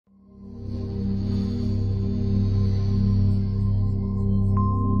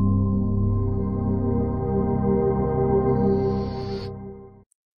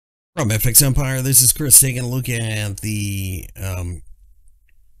From FXEmpire, this is Chris taking a look at the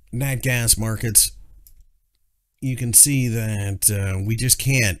nat gas markets. You can see that we just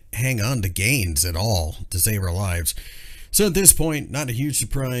can't hang on to gains at all to save our lives. So at this point, not a huge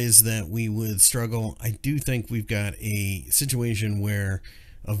surprise that we would struggle. I do think we've got a situation where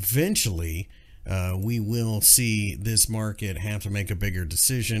eventually we will see this market have to make a bigger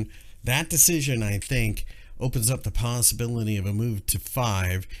decision. That decision, I think, opens up the possibility of a move to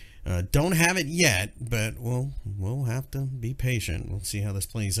 5. Don't have it yet, but we'll have to be patient. We'll see how this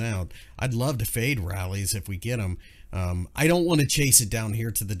plays out. I'd love to fade rallies if we get them. I don't want to chase it down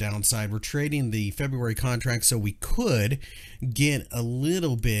here to the downside. We're trading the February contract, so we could get a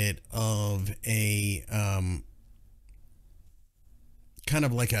little bit of a kind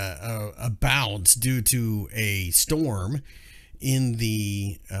of like a bounce due to a storm in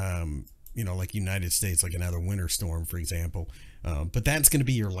the like United States, like another winter storm, for example. But that's going to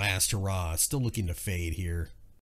be your last hurrah. Still looking to fade here.